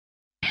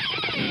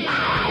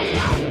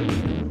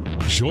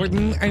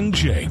Jordan and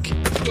Jake.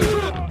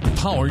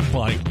 Powered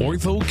by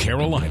Ortho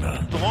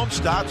Carolina. Delhomme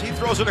stops. He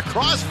throws it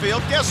across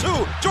field. Guess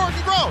who? Jordan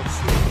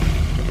Gross.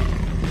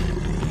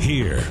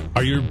 Here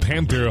are your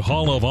Panther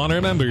Hall of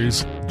Honor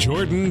members,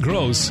 Jordan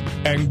Gross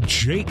and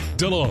Jake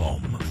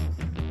Delhomme.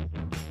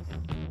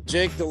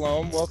 Jake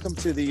Delhomme, welcome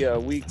to the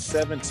Week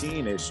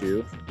 17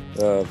 issue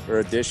or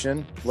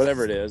edition,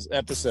 whatever it is,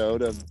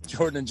 episode of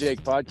Jordan and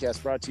Jake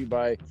podcast brought to you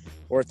by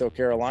Ortho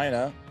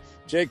Carolina.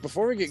 Jake,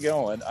 before we get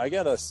going, I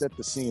got to set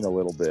the scene a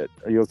little bit.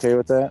 Are you okay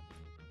with that?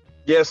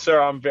 Yes,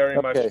 sir. I'm very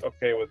much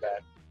okay with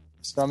that.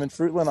 So I'm in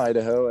Fruitland,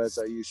 Idaho, as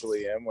I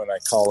usually am when I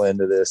call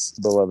into this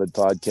beloved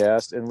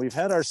podcast. And we've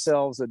had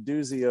ourselves a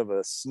doozy of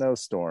a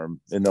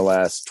snowstorm in the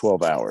last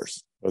 12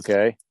 hours.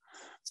 Okay.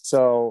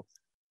 So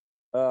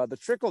the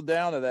trickle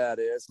down of that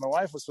is my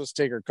wife was supposed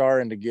to take her car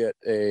in to get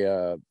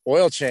a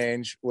oil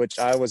change, which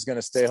I was going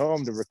to stay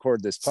home to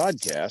record this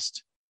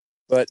podcast.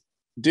 But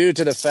due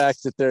to the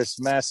fact that there's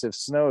massive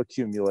snow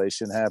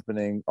accumulation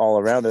happening all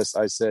around us,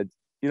 I said,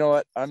 you know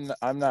what?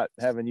 I'm not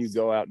having you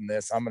go out in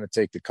this. I'm going to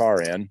take the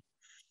car in.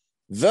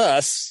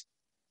 Thus,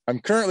 I'm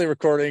currently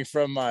recording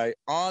from my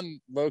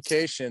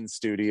on-location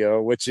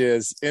studio, which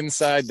is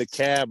inside the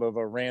cab of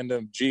a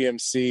random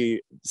GMC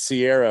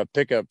Sierra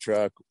pickup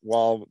truck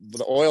while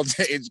the oil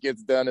change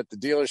gets done at the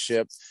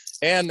dealership.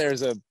 And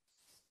there's an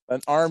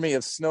army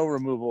of snow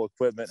removal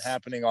equipment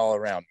happening all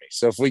around me.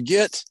 So if we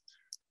get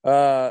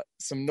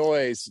some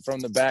noise from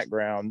the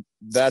background,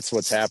 that's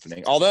what's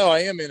happening. Although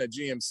I am in a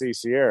GMC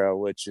Sierra,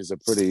 which is a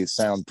pretty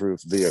soundproof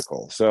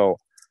vehicle. So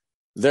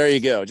there you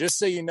go. Just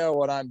so you know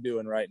what I'm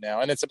doing right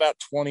now. And it's about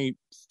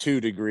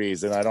 22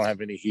 degrees and I don't have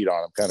any heat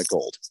on. I'm kind of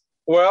cold.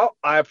 Well,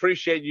 I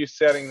appreciate you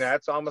setting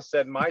that. So I'm going to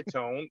set my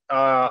tone.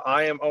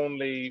 I am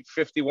only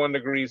 51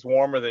 degrees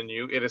warmer than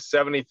you. It is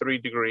 73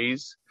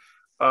 degrees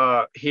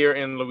here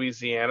in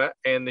Louisiana.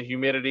 And the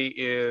humidity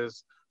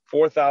is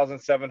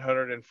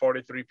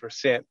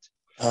 4,743%.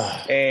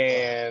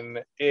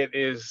 And it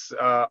is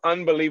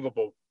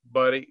unbelievable,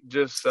 buddy.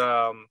 Just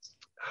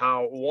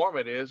how warm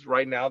it is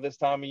right now this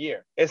time of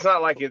year. It's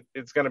not like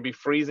it's going to be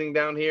freezing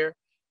down here,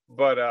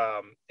 but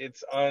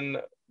it's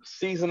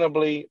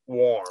unseasonably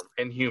warm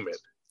and humid,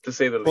 to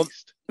say the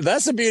least.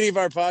 That's the beauty of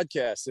our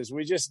podcast is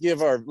we just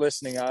give our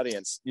listening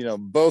audience,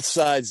 both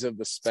sides of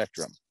the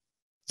spectrum,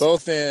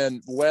 both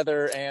in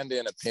weather and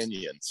in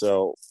opinion.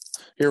 So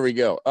here we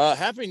go.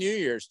 Happy New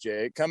Year's,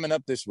 Jake, coming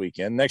up this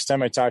weekend. Next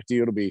time I talk to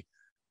you, it'll be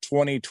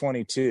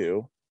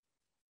 2022.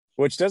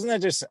 Which doesn't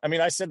that just,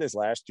 I said this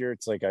last year,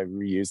 it's like I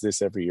reuse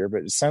this every year,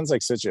 but it sounds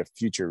like such a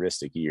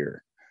futuristic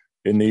year.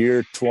 In the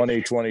year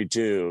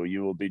 2022,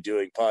 you will be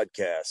doing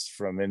podcasts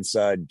from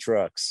inside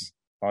trucks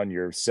on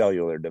your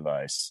cellular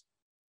device.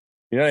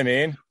 You know what I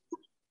mean?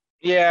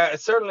 Yeah,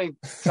 certainly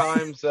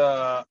times,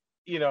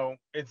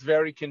 it's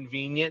very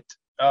convenient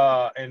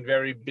and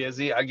very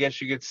busy, I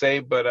guess you could say,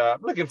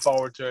 but looking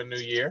forward to a new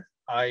year.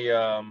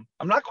 I'm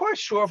not quite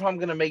sure if I'm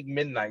going to make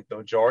midnight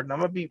though, Jordan. I'm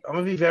going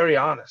to be very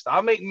honest.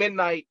 I'll make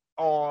midnight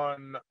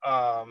on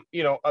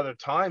other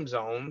time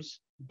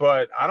zones,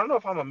 but I don't know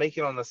if I'm gonna make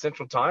it on the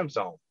central time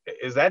zone.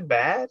 Is that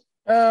bad?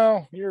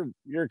 Oh, you're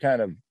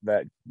kind of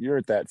that, you're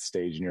at that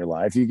stage in your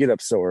life. You get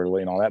up so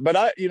early and all that.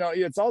 But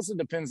it also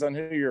depends on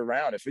who you're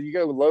around. If you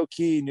go low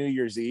key New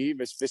Year's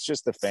Eve, if it's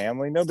just the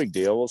family, no big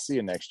deal. We'll see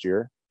you next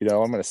year.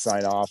 I'm gonna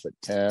sign off at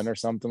 10 or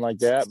something like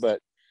that.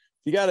 But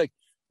you got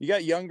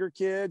younger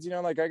kids,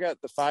 like I got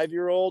the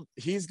 5-year-old,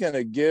 he's going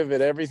to give it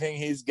everything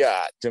he's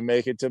got to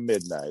make it to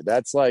midnight.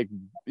 That's like,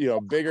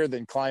 bigger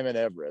than climbing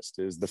Everest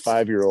is the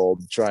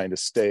 5-year-old trying to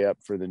stay up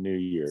for the new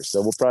year.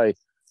 So we'll probably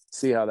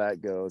see how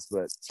that goes,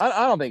 but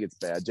I don't think it's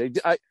bad, Jake.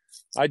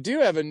 I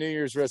do have a New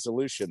Year's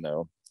resolution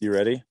though. You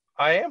ready?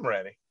 I am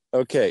ready.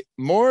 Okay.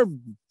 More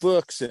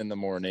books in the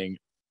morning,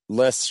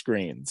 less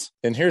screens.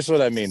 And here's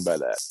what I mean by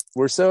that.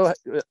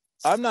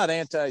 I'm not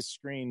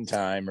anti-screen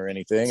time or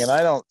anything, and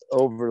I don't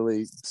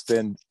overly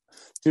spend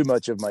too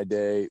much of my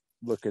day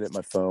looking at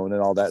my phone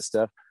and all that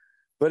stuff.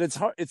 But it's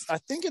hard. I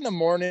think in the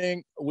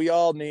morning we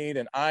all need,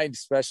 and I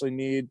especially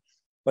need,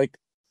 like,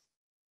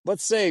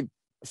 let's say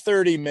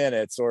 30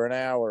 minutes or an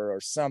hour or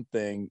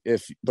something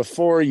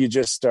before you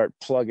just start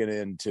plugging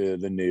into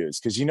the news.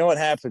 Because what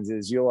happens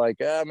is you're like,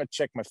 I'm going to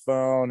check my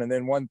phone, and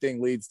then one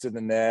thing leads to the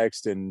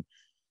next, and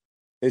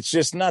it's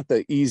just not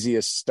the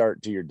easiest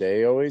start to your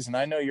day always. And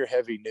I know you're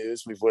heavy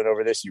news. We've went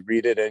over this. You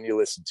read it and you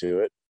listen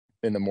to it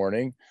in the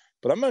morning.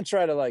 But I'm going to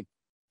try to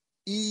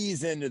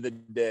ease into the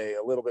day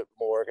a little bit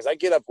more because I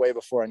get up way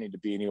before I need to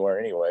be anywhere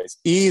anyways.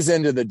 Ease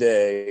into the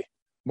day,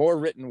 more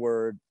written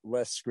word,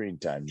 less screen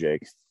time,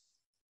 Jake.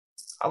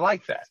 I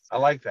like that. I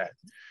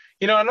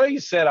know you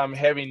said I'm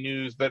heavy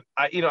news, but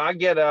I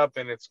get up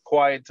and it's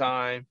quiet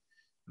time.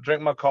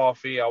 Drink my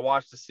coffee. I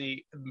watch to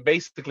see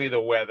basically the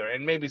weather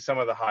and maybe some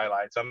of the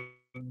highlights. I'm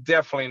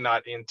definitely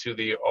not into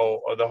the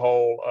whole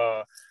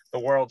the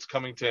world's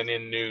coming to an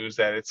end news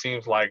that it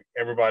seems like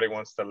everybody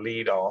wants to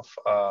lead off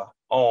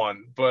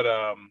on. But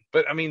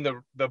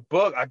the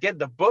book, I get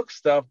the book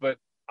stuff, but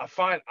I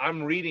find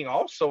I'm reading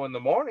also in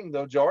the morning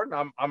though,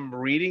 Jordan. I'm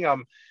reading.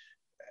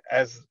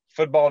 as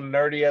football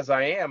nerdy as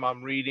I am,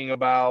 I'm reading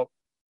about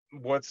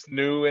what's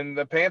new in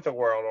the Panther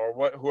world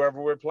or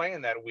whoever we're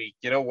playing that week.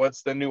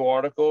 What's the new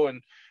article,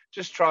 and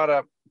just try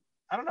to,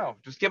 I don't know,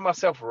 just get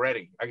myself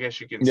ready, I guess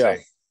you can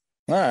say.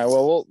 All right.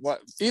 Well,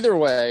 either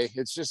way,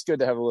 it's just good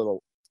to have a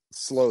little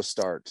slow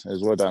start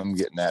is what I'm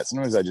getting at.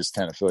 Sometimes I just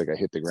kind of feel like I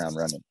hit the ground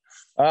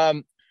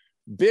running.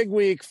 Big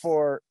week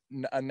for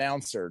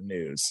announcer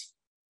news.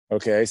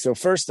 Okay. So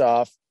first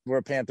off, we're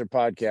a Panther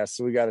podcast,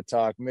 so we got to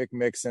talk Mick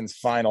Mixon's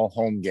final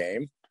home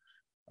game.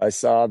 I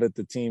saw that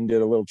the team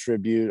did a little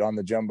tribute on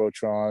the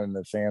Jumbotron and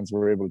the fans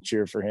were able to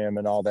cheer for him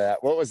and all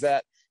that. What was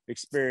that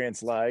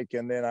experience like?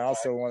 And then I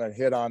also want to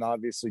hit on,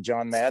 obviously,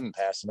 John Madden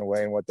passing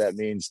away and what that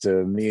means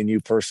to me and you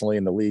personally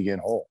in the league in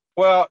whole.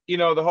 Well,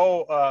 the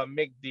whole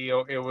Mick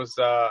deal, it was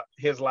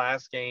his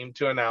last game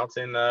to announce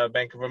in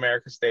Bank of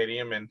America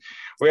Stadium, and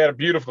we had a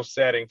beautiful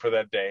setting for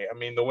that day. I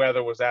mean, the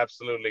weather was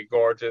absolutely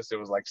gorgeous. It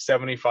was like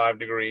 75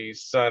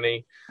 degrees,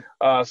 sunny.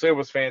 So it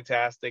was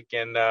fantastic.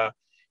 And,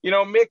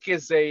 Mick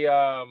is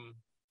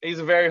he's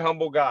a very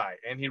humble guy,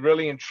 and he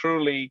really and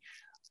truly,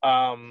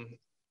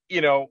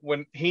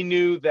 when he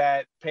knew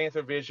that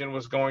Panther Vision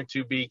was going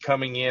to be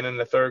coming in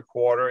the third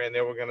quarter and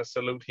they were going to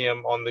salute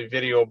him on the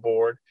video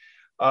board.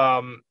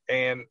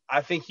 And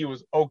I think he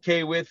was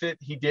okay with it.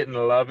 He didn't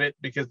love it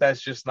because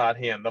that's just not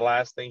him. The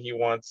last thing he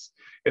wants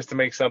is to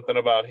make something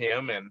about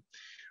him. And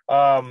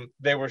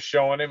they were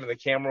showing him, and the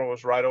camera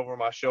was right over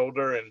my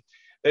shoulder, and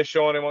they're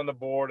showing him on the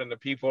board, and the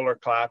people are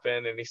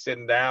clapping, and he's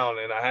sitting down,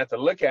 and I had to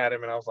look at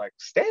him, and I was like,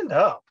 stand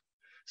up.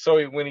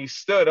 So when he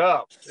stood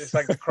up, it's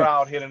like the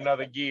crowd hit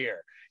another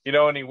gear,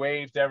 and he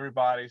waved to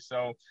everybody.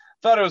 So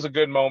thought it was a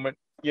good moment.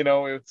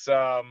 It's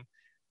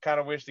kind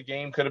of wish the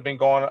game could have been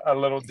going a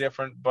little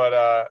different,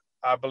 but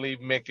I believe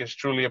Mick is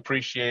truly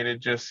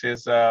appreciated. Just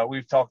his,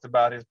 we've talked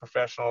about his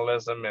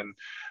professionalism and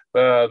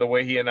the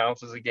way he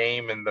announces a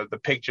game and the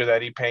picture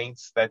that he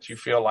paints that you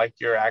feel like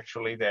you're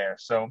actually there.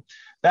 So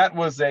that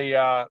was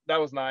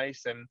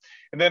nice. And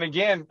then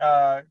again,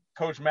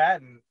 Coach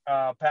Madden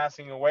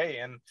passing away,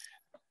 and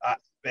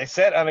they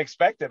said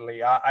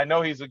unexpectedly. I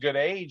know he's a good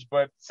age,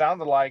 but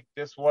sounded like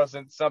this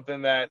wasn't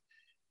something that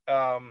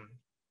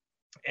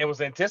it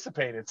was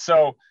anticipated.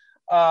 So,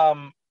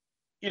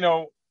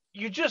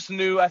 you just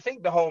knew. I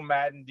think the whole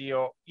Madden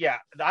deal,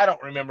 I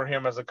don't remember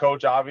him as a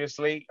coach,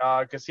 obviously,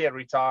 because he had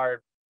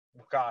retired,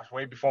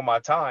 way before my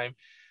time,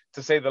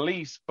 to say the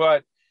least.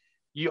 But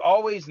you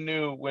always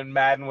knew when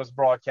Madden was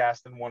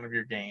broadcasting one of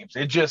your games.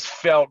 It just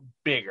felt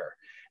bigger.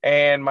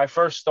 And my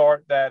first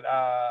start that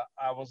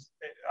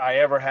I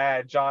ever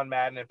had, John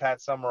Madden and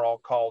Pat Summerall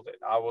called it.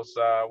 I was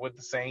with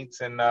the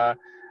Saints in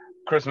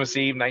Christmas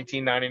Eve,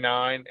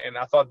 1999, and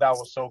I thought that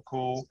was so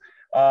cool.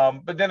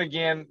 But then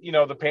again,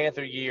 the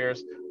Panther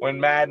years, when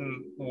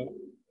Madden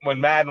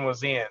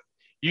was in,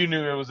 you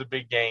knew it was a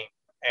big game.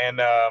 And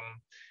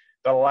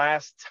the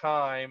last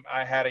time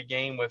I had a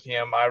game with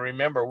him, I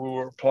remember we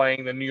were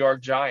playing the New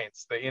York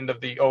Giants, the end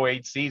of the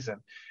 2008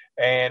 season.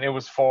 And it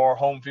was for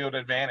home field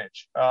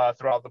advantage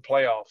throughout the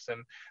playoffs.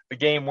 And the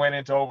game went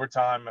into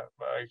overtime,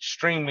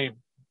 extremely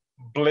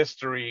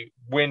blistery,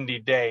 windy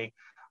day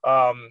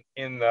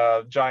in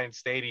the Giant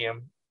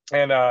Stadium.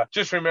 And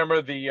just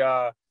remember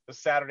the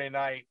Saturday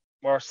night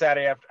or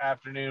Saturday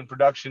afternoon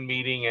production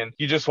meeting, and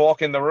you just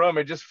walk in the room.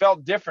 It just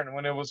felt different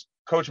when it was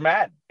Coach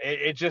Madden.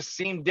 It just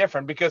seemed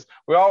different because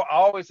we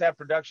always have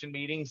production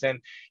meetings, and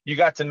you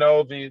got to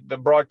know the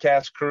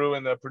broadcast crew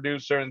and the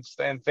producer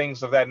and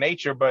things of that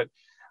nature. But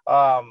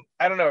I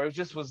don't know. It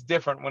just was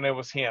different when it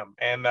was him.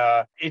 And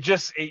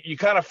you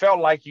kind of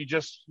felt like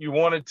you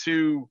wanted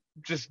to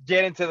just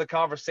get into the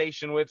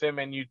conversation with him,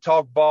 and you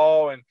talk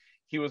ball, and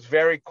he was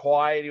very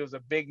quiet. He was a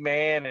big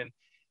man, and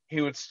he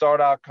would start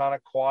out kind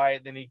of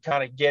quiet, then he'd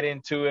kind of get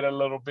into it a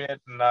little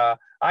bit. And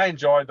I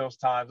enjoyed those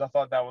times. I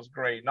thought that was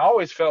great. And I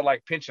always felt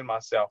like pinching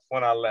myself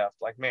when I left.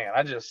 Like, man,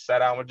 I just sat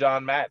down with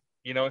John Madden,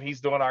 and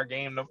he's doing our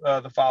game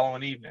the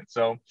following evening.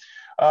 So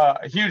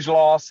a huge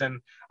loss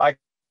and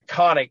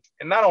iconic,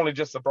 and not only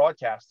just the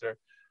broadcaster,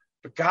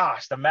 but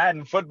gosh, the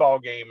Madden football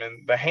game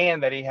and the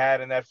hand that he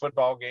had in that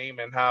football game,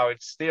 and how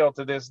it's still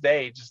to this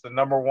day just the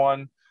number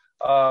one,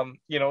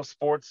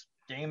 sports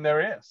game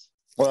there is.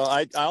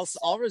 Well,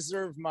 I'll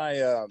reserve my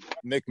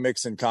Mick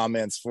Mixon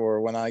comments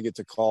for when I get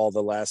to call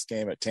the last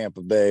game at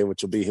Tampa Bay,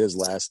 which will be his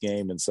last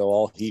game, and so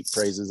I'll heap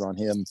praises on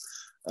him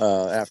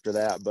after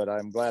that. But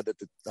I'm glad that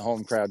the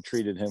home crowd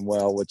treated him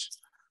well, which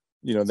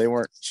they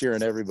weren't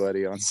cheering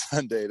everybody on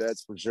Sunday,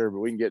 that's for sure. But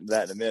we can get into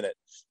that in a minute.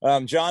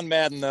 John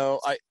Madden, though,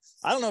 I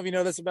don't know if you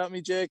know this about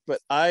me, Jake, but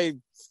I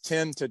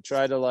tend to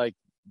try to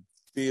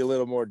be a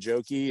little more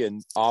jokey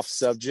and off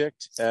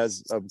subject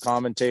as a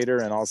commentator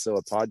and also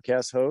a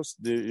podcast host.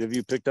 Have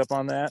you picked up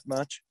on that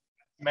much?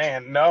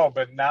 Man, no,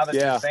 but now that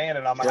you're saying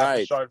it, I'm going to have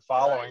to start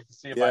following to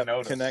see if I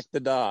notice. Connect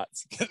the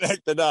dots.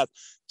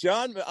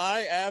 John,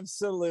 I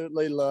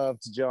absolutely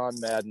loved John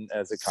Madden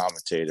as a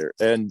commentator.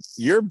 And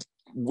you're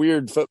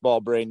weird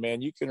football brain,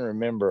 man. You can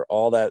remember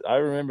all that. I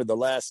remember the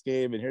last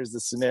game, and here's the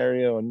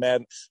scenario, and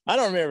Madden. I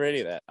don't remember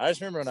any of that. I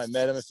just remember when I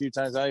met him a few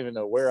times. I don't even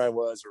know where I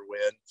was or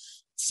when.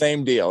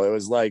 Same deal. It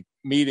was like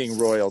meeting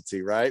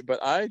royalty, right?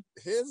 But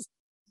his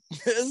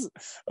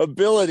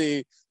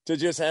ability to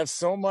just have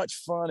so much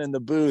fun in the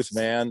booth,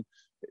 man.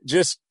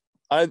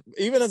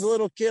 Even as a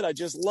little kid, I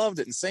just loved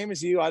it. And same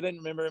as you, I didn't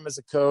remember him as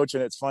a coach.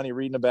 And it's funny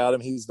reading about him.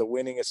 He's the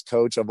winningest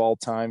coach of all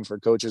time for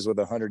coaches with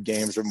 100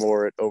 games or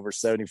more at over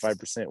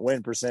 75%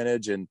 win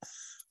percentage, and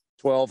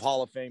 12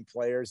 Hall of Fame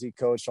players he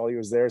coached while he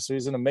was there. So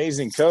he's an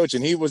amazing coach.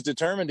 And he was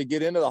determined to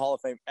get into the Hall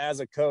of Fame as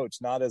a coach,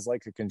 not as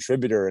like a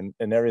contributor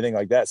and everything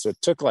like that. So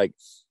it took like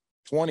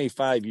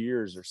 25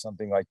 years or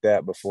something like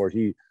that before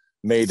he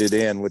made it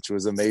in, which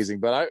was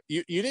amazing. But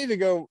you need to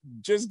go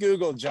just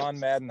Google John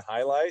Madden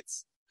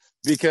highlights,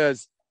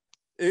 because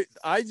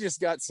I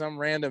just got some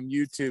random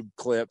YouTube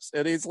clips,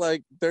 and he's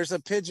like, there's a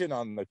pigeon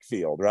on the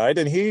field, right?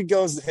 And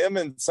him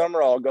and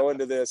Summerall go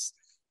into this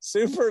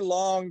super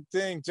long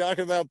thing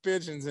talking about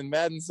pigeons, and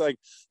Madden's like,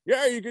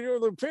 yeah, you can do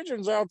the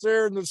pigeons out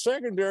there in the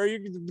secondary.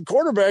 The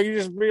quarterback, you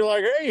just be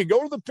like, hey,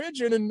 go to the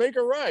pigeon and make it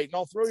right, and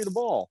I'll throw you the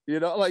ball.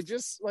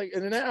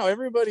 And now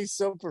everybody's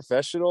so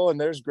professional, and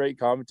there's great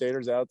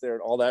commentators out there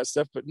and all that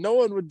stuff, but no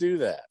one would do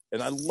that.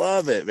 And I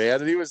love it,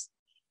 man. And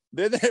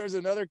then there was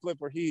another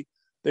clip where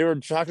they were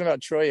talking about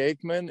Troy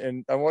Aikman,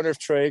 and I wonder if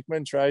Troy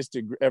Aikman tries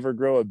to ever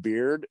grow a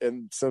beard.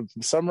 And so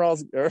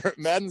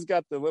Madden's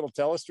got the little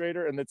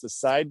telestrator, and it's a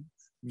side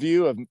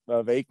view of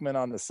Aikman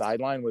on the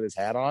sideline with his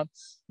hat on,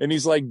 and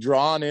he's like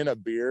drawn in a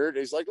beard.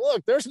 He's like,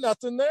 look, there's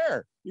nothing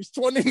there. He's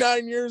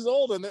 29 years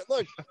old, and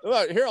look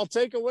here, I'll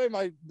take away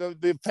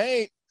the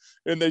paint,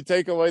 and they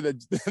take away the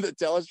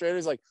telestrator.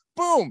 He's like,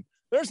 boom,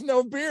 there's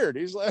no beard.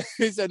 He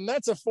said, and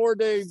that's a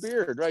 4-day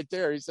beard right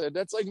there. He said,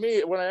 that's like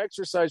me when I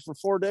exercise for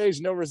 4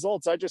 days, no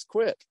results, I just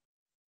quit.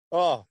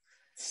 Oh,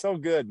 so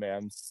good,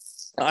 man.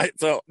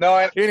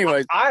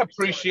 Anyway, I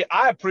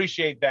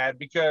appreciate that,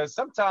 because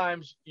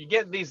sometimes you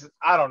get these,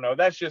 I don't know,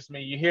 that's just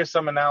me. You hear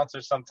some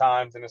announcers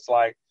sometimes, and it's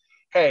like,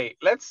 hey,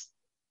 let's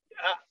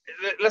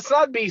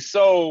not be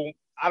so,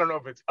 I don't know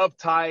if it's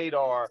uptight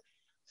or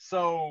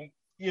so,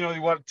 you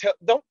want to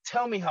don't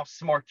tell me how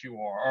smart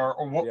you are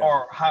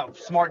or how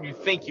smart you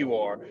think you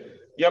are.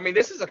 Yeah, I mean,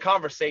 this is a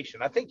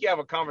conversation. I think you have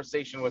a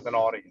conversation with an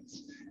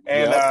audience,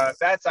 and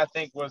that's, I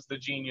think, was the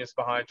genius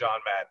behind John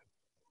Madden.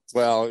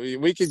 Well,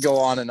 we could go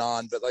on and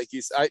on, but like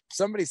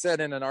somebody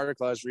said in an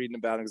article I was reading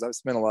about him, because I've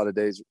spent a lot of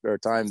days or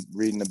time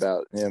reading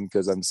about him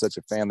because I'm such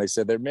a fan. They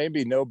said there may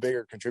be no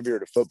bigger contributor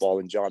to football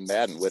than John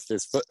Madden, with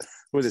his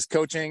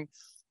coaching,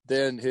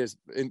 then his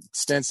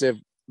extensive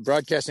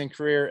broadcasting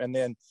career, and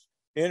then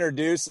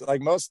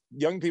like most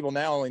young people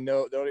now don't even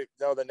know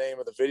the name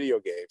of the video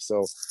game.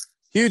 So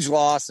huge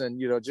loss,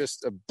 and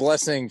just a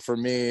blessing for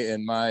me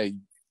in my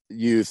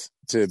youth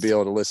to be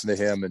able to listen to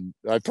him. And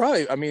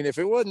if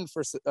it wasn't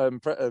for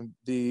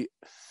being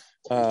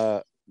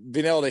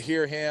able to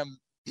hear him,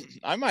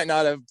 I might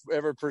not have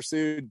ever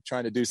pursued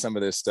trying to do some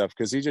of this stuff,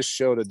 because he just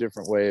showed a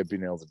different way of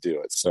being able to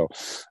do it. So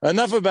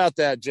enough about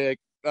that, Jake.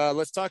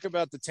 Let's talk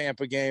about the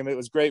Tampa game. It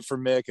was great for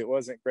Mick. It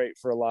wasn't great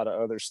for a lot of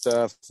other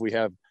stuff. We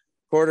have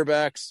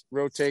quarterbacks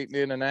rotating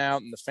in and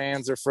out, and the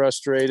fans are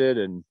frustrated,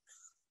 and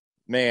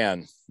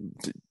man,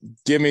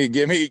 give me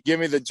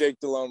the Jake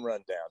Delhomme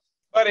rundown.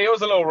 Buddy, it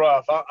was a little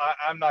rough.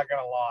 I'm not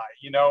going to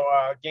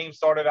lie. Game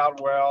started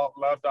out well.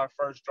 Loved our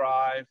first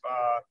drive.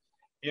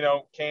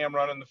 Cam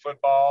running the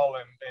football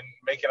and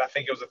making, I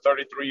think it was a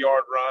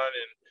 33-yard run.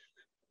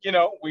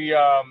 And,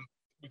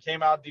 we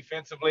came out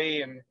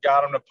defensively and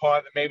got them to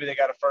punt. Maybe they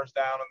got a first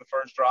down on the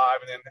first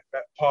drive, and then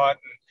that punt.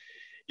 And,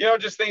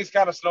 just things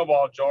kind of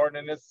snowballed, Jordan.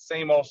 And it's the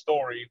same old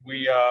story.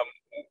 We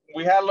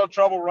had a little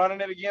trouble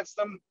running it against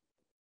them,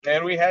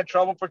 and we had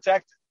trouble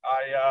protecting.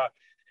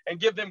 And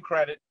give them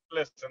credit.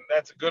 Listen,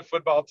 that's a good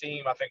football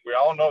team. I think we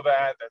all know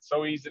that. That's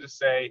so easy to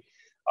say.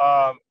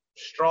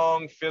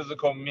 Strong,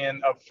 physical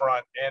men up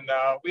front. And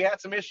we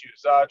had some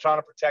issues trying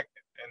to protect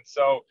it. And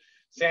so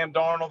Sam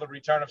Darnold, the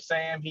return of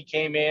Sam, he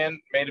came in,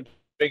 made a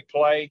big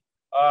play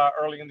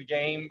early in the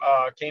game,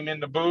 came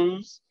in to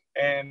booze,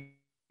 and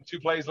 2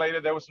 plays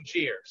later there was some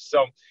cheers.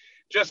 So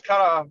just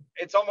kind of –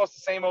 it's almost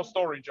the same old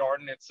story,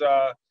 Jordan. It's,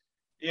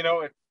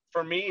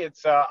 for me,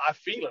 it's I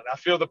feel it. I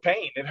feel the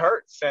pain. It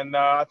hurts. And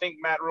I think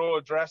Matt Rule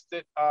addressed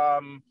it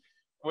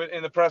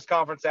in the press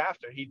conference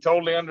after. He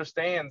totally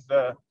understands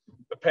the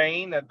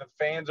pain that the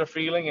fans are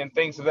feeling and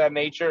things of that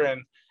nature.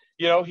 And,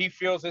 he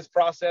feels this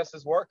process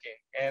is working.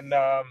 And,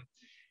 I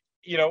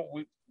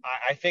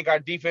think our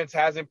defense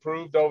has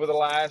improved over the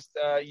last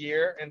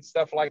year and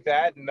stuff like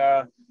that. And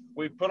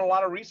we've put a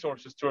lot of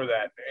resources toward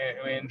that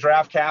in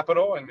draft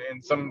capital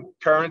and some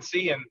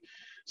currency. And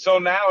so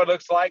now it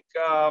looks like,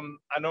 I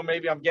know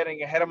maybe I'm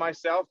getting ahead of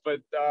myself,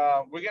 but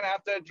we're going to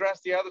have to address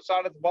the other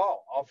side of the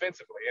ball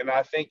offensively. And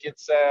I think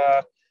it's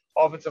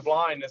offensive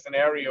line is an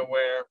area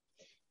where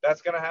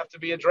that's going to have to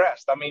be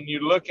addressed. I mean, you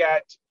look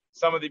at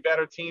some of the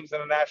better teams in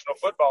the National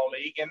Football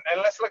League, and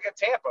let's look at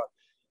Tampa.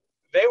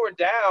 They were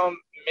down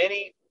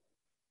many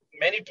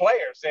many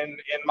players in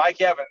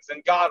Mike Evans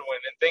and Godwin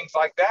and things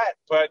like that,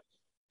 but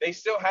they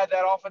still had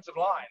that offensive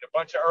line, a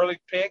bunch of early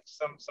picks,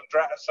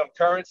 some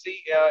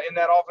currency in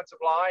that offensive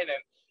line,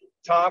 and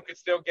Tom could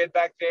still get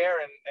back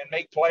there and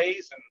make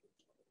plays. And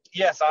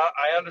yes,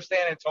 I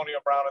understand Antonio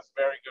Brown is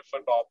a very good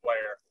football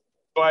player,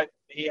 but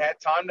he had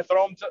time to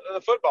throw him to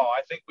the football.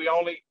 I think we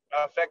only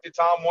affected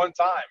Tom one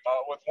time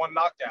with one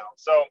knockdown.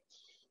 So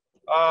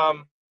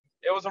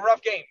it was a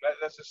rough game.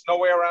 There's just no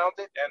way around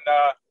it. And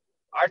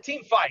our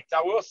team fights.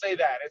 I will say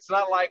that. It's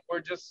not like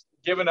we're just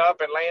giving up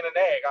and laying an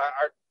egg.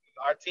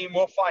 Our team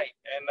will fight,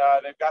 and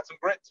they've got some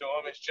grit to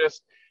them. It's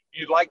just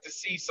you'd like to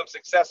see some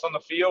success on the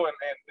field, and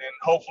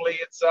hopefully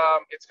it's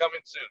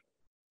coming soon.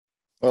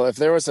 Well, if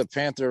there was a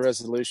Panther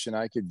resolution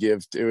I could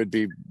give, it would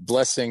be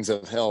blessings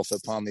of health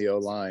upon the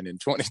O-line in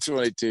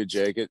 2022,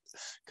 Jake.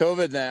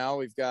 COVID now,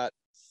 we've got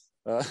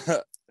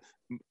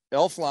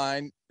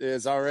Elflein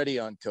is already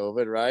on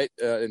COVID, right?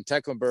 And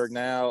Tecklenburg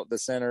now, the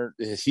center,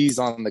 he's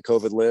on the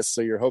COVID list.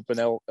 So you're hoping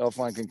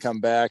Elflein can come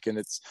back.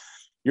 And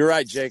you're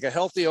right, Jake. A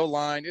healthy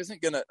O-line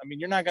isn't going to – I mean,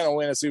 you're not going to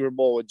win a Super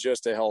Bowl with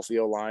just a healthy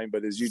O-line.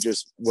 But as you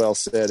just well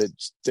said, it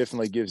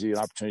definitely gives you an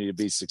opportunity to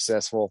be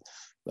successful.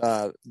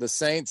 The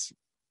Saints,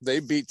 they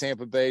beat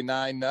Tampa Bay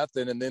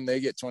 9-0, and then they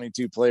get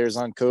 22 players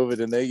on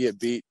COVID, and they get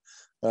beat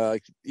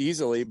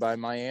easily by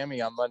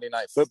Miami on Monday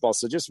Night Football.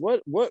 So just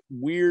what a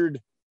weird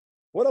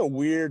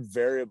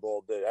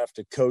variable to have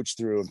to coach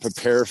through and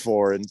prepare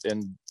for. And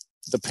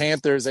the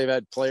Panthers, they've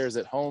had players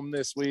at home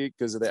this week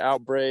because of the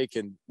outbreak,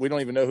 and we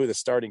don't even know who the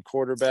starting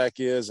quarterback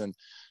is. And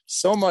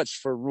so much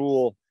for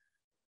Rule.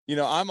 You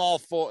know, I'm all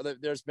for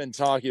 – there's been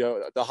talk,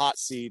 the hot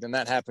seat, and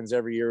that happens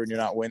every year when you're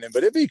not winning.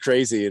 But it'd be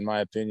crazy, in my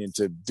opinion,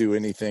 to do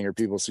anything, or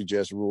people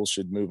suggest Rule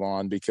should move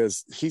on,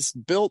 because he's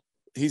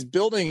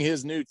building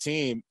his new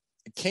team.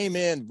 It came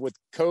in with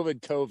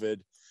COVID,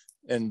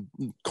 and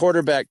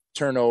quarterback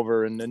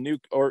turnover and the new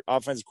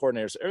offensive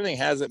coordinators. Everything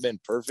hasn't been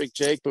perfect,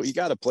 Jake, but you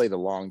got to play the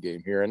long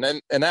game here.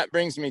 And that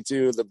brings me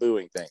to the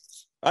booing thing.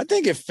 I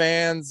think if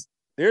fans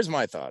 – here's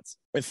my thoughts.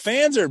 If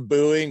fans are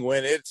booing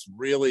when it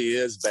really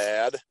is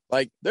bad,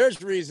 like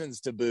there's reasons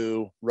to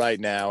boo right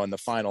now in the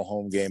final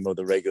home game of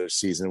the regular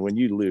season when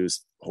you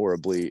lose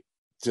horribly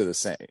to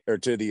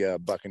the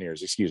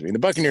Buccaneers. Excuse me. The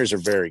Buccaneers are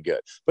very good,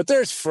 but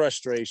there's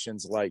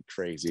frustrations like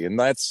crazy, and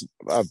that's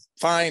a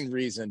fine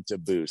reason to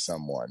boo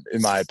someone,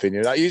 in my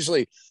opinion. I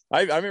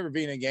remember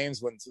being in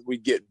games when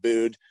we'd get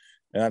booed,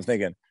 and I'm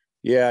thinking,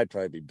 yeah, I'd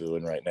probably be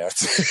booing right now.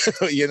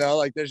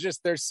 Like there's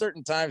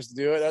certain times to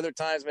do it. Other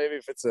times, maybe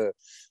if it's a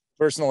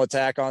personal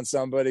attack on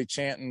somebody,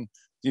 chanting,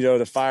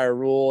 to fire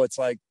Rule. It's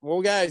like,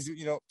 well, guys,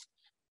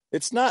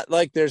 it's not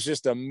like there's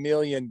just a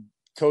million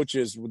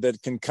coaches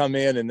that can come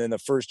in and in the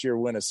first year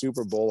win a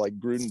Super Bowl like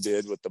Gruden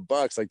did with the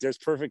Bucs. Like there's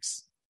perfect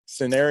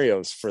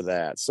scenarios for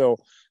that. So,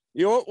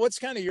 what's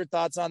kind of your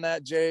thoughts on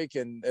that, Jake,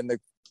 and the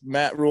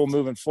Matt Rule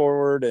moving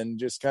forward, and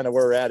just kind of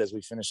where we're at as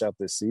we finish out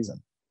this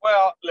season?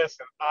 Well,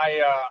 listen,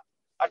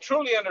 I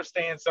truly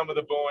understand some of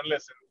the booing.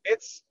 Listen,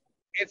 it's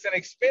an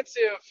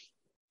expensive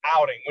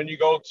outing when you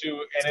go to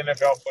an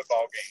NFL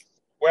football game,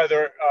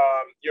 whether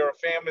you're a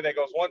family that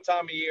goes one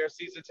time a year,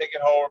 season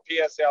ticket holder,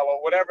 PSL,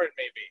 or whatever it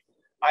may be.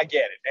 I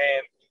get it.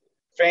 And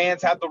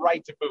fans have the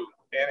right to boo,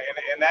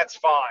 and that's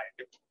fine.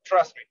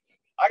 Trust me.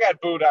 I got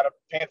booed out of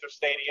Panther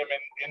Stadium,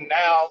 and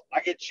now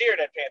I get cheered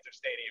at Panther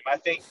Stadium. I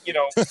think,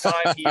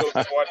 time heals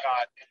and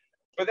whatnot.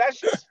 But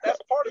that's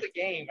part of the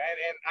game, man.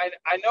 And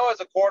I know as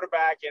a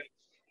quarterback, and,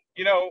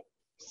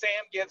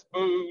 Sam gets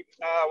booed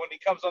when he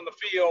comes on the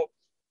field.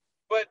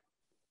 But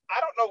I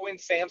don't know when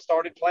Sam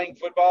started playing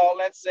football,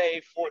 let's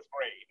say fourth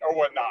grade or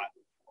whatnot.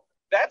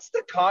 That's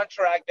the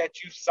contract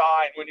that you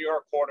sign when you're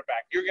a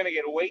quarterback. You're going to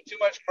get way too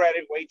much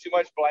credit, way too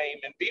much blame,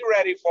 and be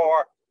ready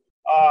for,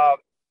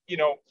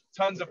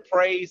 tons of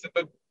praise,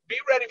 but be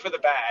ready for the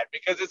bad,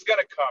 because it's going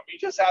to come. You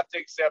just have to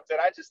accept it.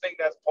 I just think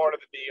that's part of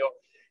the deal.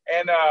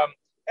 And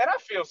I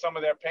feel some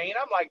of their pain.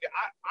 I'm like,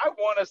 I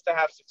want us to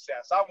have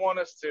success. I want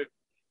us to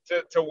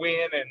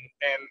win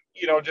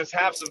and just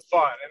have some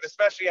fun, and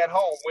especially at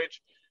home,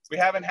 which we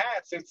haven't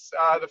had since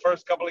the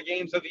first couple of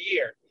games of the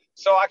year.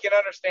 So I can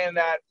understand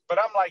that, but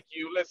I'm like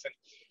you. Listen,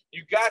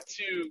 you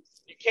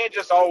can't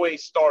just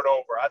always start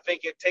over. I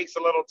think it takes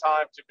a little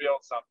time to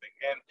build something.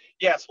 And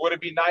yes, would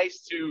it be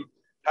nice to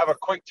have a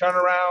quick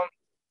turnaround?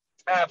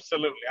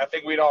 Absolutely. I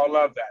think we'd all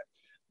love that.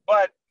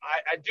 But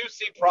I do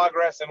see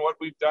progress in what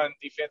we've done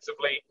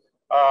defensively.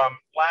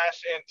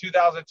 Last in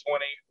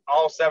 2020,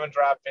 all 7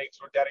 draft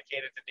picks were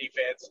dedicated to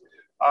defense.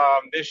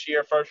 This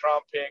year, first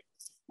round pick,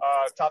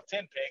 top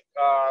 10 pick,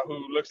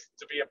 who looks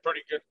to be a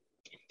pretty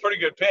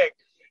good pick.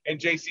 And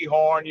J.C.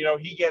 Horn,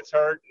 he gets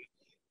hurt.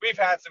 We've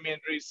had some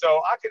injuries,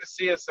 so I could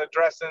see us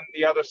addressing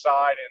the other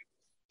side and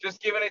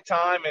just giving it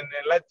time and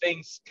let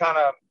things kind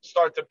of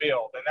start to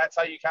build. And that's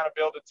how you kind of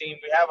build a team.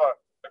 We have a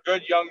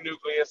good young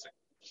nucleus,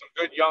 some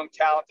good young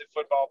talented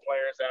football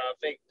players that I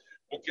think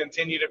will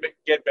continue to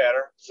get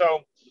better.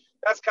 So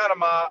that's kind of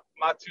my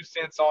 2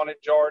 cents on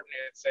it, Jordan.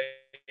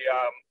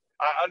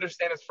 I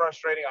understand it's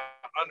frustrating.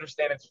 I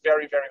understand it's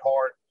very, very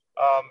hard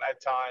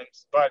at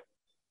times, but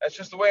That's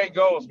just the way it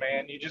goes,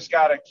 man. You just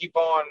got to keep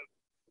on,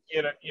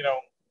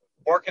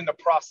 working the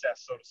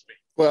process, so to speak.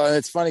 Well,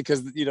 it's funny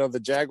because, the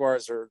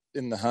Jaguars are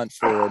in the hunt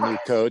for a new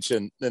coach,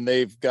 and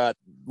they've got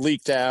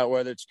leaked out,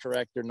 whether it's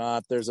correct or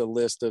not. There's a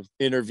list of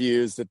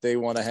interviews that they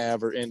want to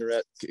have or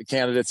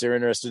candidates they're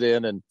interested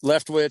in. And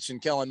Leftwich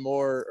and Kellen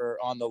Moore are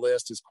on the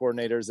list as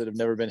coordinators that have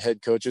never been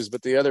head coaches.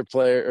 But the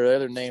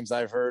other names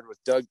I've heard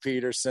with Doug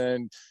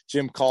Peterson,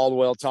 Jim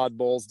Caldwell, Todd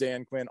Bowles,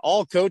 Dan Quinn,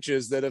 all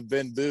coaches that have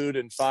been booed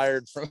and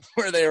fired from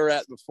where they were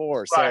at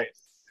before. Right.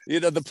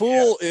 So, the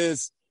pool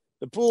is –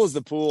 the pool is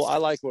the pool. I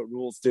like what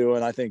Rule's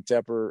doing. I think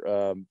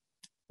Tepper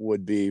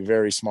would be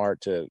very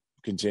smart to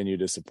continue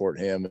to support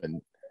him.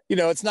 And,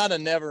 it's not a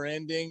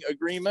never-ending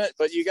agreement,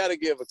 but you got to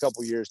give a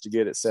couple years to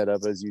get it set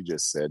up, as you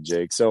just said,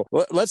 Jake. So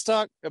let's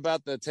talk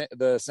about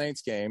the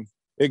Saints game.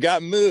 It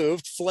got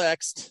moved,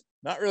 flexed.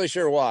 Not really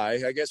sure why.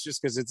 I guess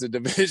just because it's a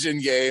division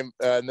game.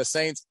 And the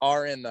Saints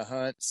are in the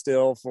hunt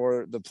still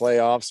for the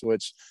playoffs,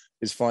 which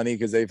is funny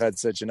because they've had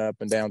such an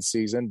up-and-down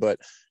season. But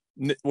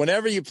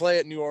whenever you play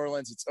at New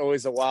Orleans, it's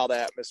always a wild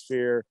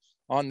atmosphere.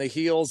 On the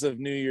heels of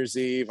New Year's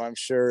Eve, I'm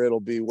sure it'll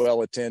be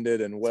well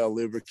attended and well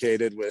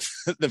lubricated with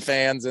the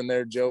fans and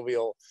their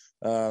jovial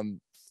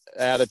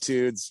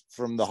attitudes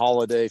from the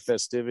holiday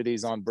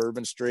festivities on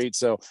Bourbon Street.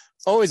 So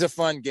always a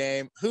fun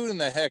game. Who in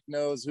the heck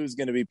knows who's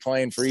going to be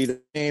playing for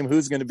either team,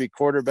 who's going to be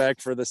quarterback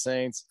for the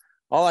Saints.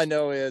 All I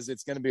know is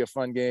it's going to be a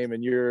fun game,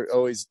 and you're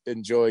always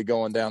enjoy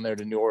going down there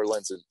to New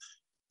Orleans and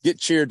get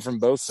cheered from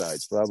both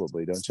sides,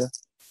 probably, don't you?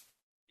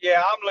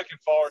 Yeah, I'm looking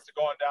forward to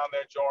going down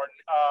there, Jordan.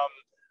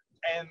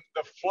 And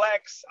the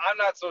flex, I'm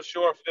not so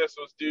sure if this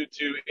was due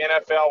to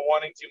NFL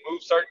wanting to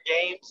move certain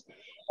games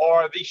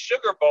or the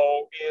Sugar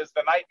Bowl is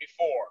the night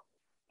before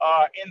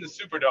in the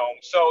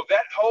Superdome. So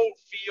that whole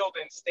field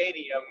and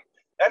stadium,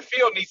 that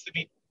field needs to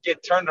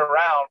get turned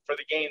around for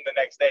the game the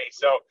next day.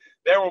 So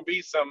there will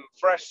be some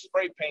fresh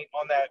spray paint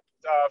on that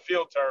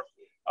field turf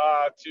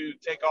to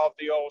take off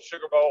the old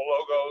Sugar Bowl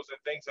logos and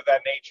things of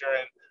that nature.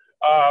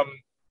 And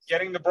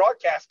getting the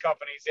broadcast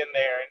companies in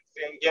there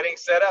and getting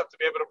set up to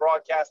be able to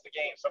broadcast the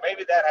game. So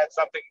maybe that had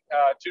something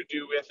to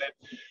do with it.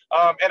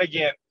 And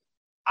again,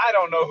 I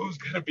don't know who's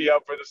going to be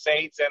up for the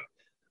Saints, and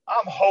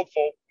I'm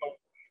hopeful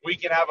we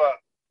can have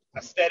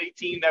a steady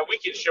team that we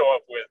can show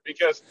up with,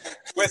 because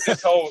with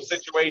this whole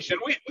situation,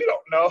 we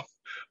don't know.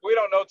 We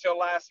don't know till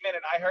last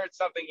minute. I heard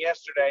something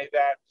yesterday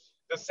that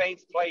the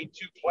Saints played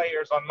 2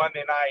 players on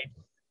Monday night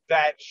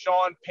that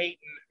Sean Payton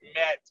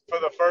met for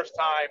the first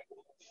time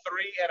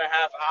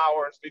 3.5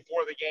 hours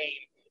before the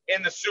game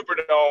in the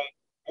Superdome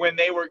when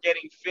they were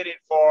getting fitted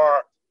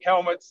for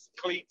helmets,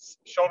 cleats,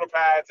 shoulder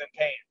pads, and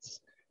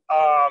pants.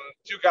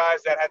 2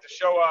 guys that had to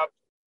show up,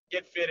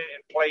 get fitted,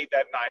 and played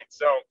that night.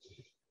 So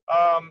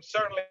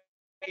certainly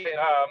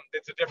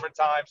it's a different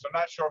time, so I'm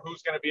not sure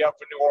who's going to be up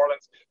for New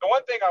Orleans. The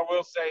one thing I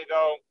will say,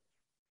 though,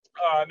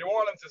 New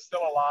Orleans is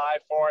still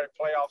alive for a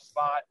playoff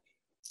spot,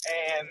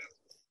 and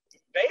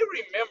they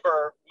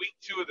remember week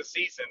 2 of the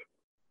season.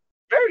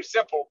 Very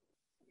simple.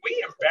 We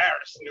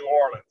embarrassed New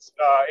Orleans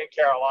in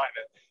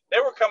Carolina.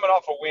 They were coming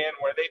off a win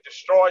where they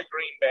destroyed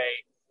Green Bay.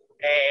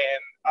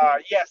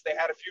 And, yes, they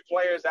had a few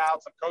players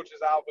out, some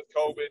coaches out with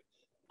COVID.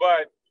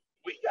 But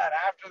we got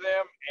after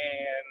them,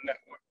 and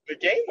the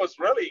game was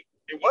really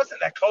 – it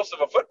wasn't that close of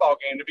a football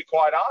game, to be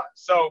quite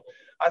honest. So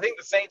I think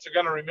the Saints are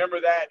going to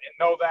remember that and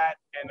know that,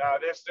 and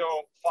they're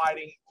still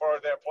fighting for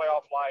their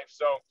playoff life.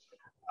 So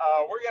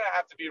we're going to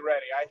have to be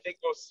ready. I think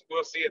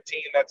we'll see a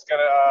team that's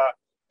going to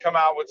come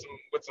out with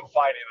some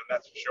fight in them,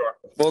 that's for sure.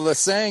 Well, the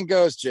saying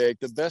goes, Jake,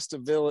 the best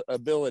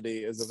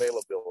ability is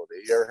availability.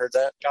 You ever heard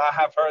that? I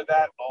have heard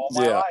that all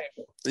my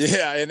life.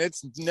 Yeah, and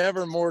it's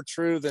never more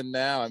true than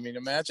now. I mean,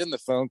 imagine the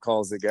phone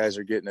calls that guys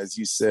are getting. As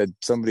you said,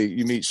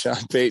 you meet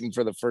Sean Payton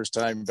for the first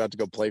time, about to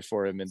go play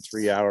for him in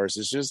 3 hours.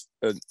 It's just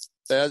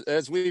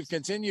as we've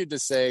continued to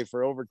say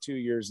for over 2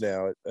 years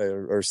now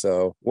or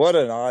so, what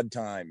an odd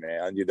time,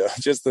 man.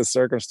 Just the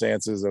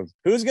circumstances of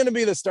who's going to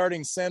be the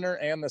starting center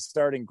and the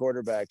starting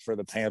quarterback for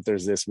the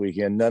Panthers this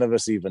weekend. None of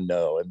us even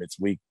know. And it's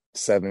week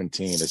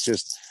 17. It's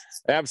just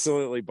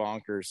absolutely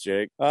bonkers,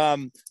 Jake.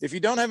 If you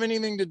don't have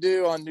anything to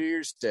do on New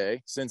Year's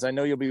Day, since I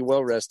know you'll be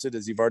well rested,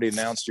 as you've already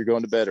announced you're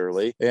going to bed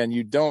early, and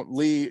you don't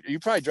leave, you're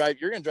going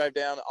to drive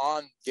down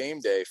on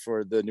game day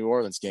for the New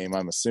Orleans game,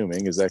 I'm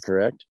assuming. Is that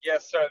correct?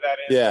 Yes, sir. That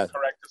is the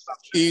correct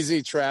assumption.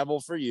 Easy travel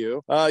for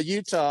you.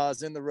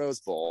 Utah's in the Rose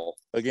Bowl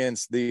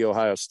against the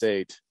Ohio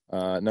State.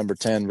 Number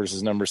 10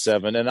 versus number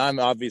 7. And I'm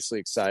obviously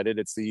excited.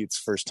 It's the Utes'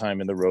 first time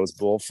in the Rose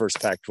Bowl,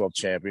 first Pac-12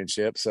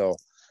 championship. So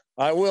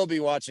I will be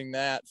watching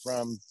that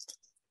from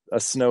a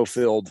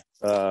snow-filled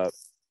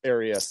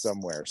area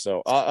somewhere.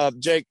 So,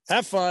 Jake,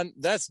 have fun.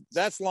 That's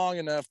long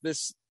enough.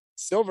 This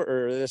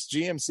this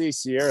GMC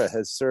Sierra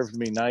has served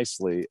me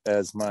nicely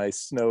as my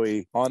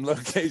snowy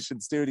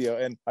on-location studio.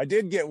 And I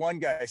did get one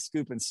guy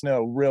scooping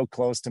snow real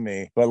close to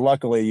me, but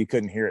luckily you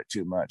couldn't hear it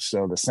too much.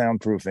 So the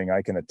soundproofing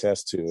I can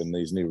attest to in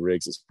these new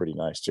rigs is pretty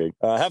nice, Jake.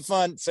 Have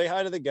fun. Say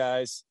hi to the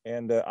guys.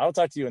 And I'll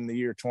talk to you in the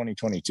year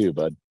 2022,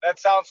 bud. That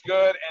sounds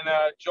good. And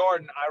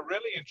Jordan, I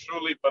really and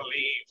truly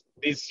believe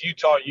these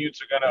Utah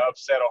Utes are going to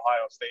upset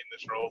Ohio State in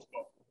this Rose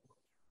Bowl.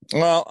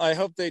 Well, I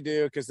hope they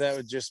do, because that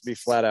would just be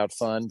flat out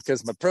fun,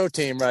 because my pro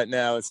team right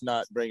now is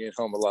not bringing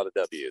home a lot of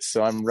W's.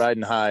 So I'm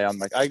riding high.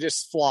 I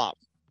just flop.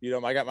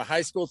 I got my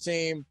high school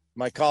team,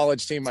 my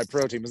college team, my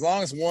pro team. As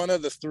long as one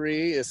of the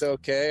three is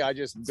okay, I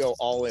just go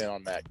all in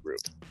on that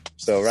group.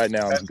 So right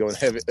now I'm going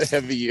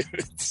heavy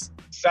Utes.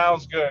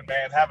 Sounds good,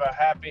 man. Have a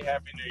happy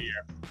New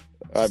Year.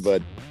 All right,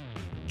 bud.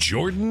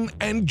 Jordan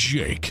and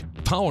Jake,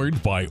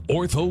 powered by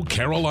Ortho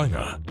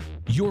Carolina.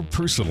 Your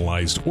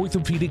personalized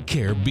orthopedic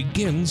care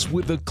begins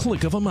with a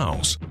click of a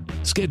mouse.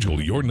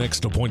 Schedule your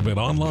next appointment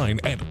online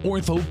at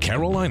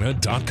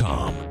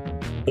orthocarolina.com.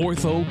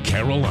 Ortho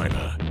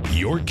Carolina.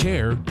 Your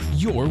care,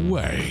 your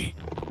way.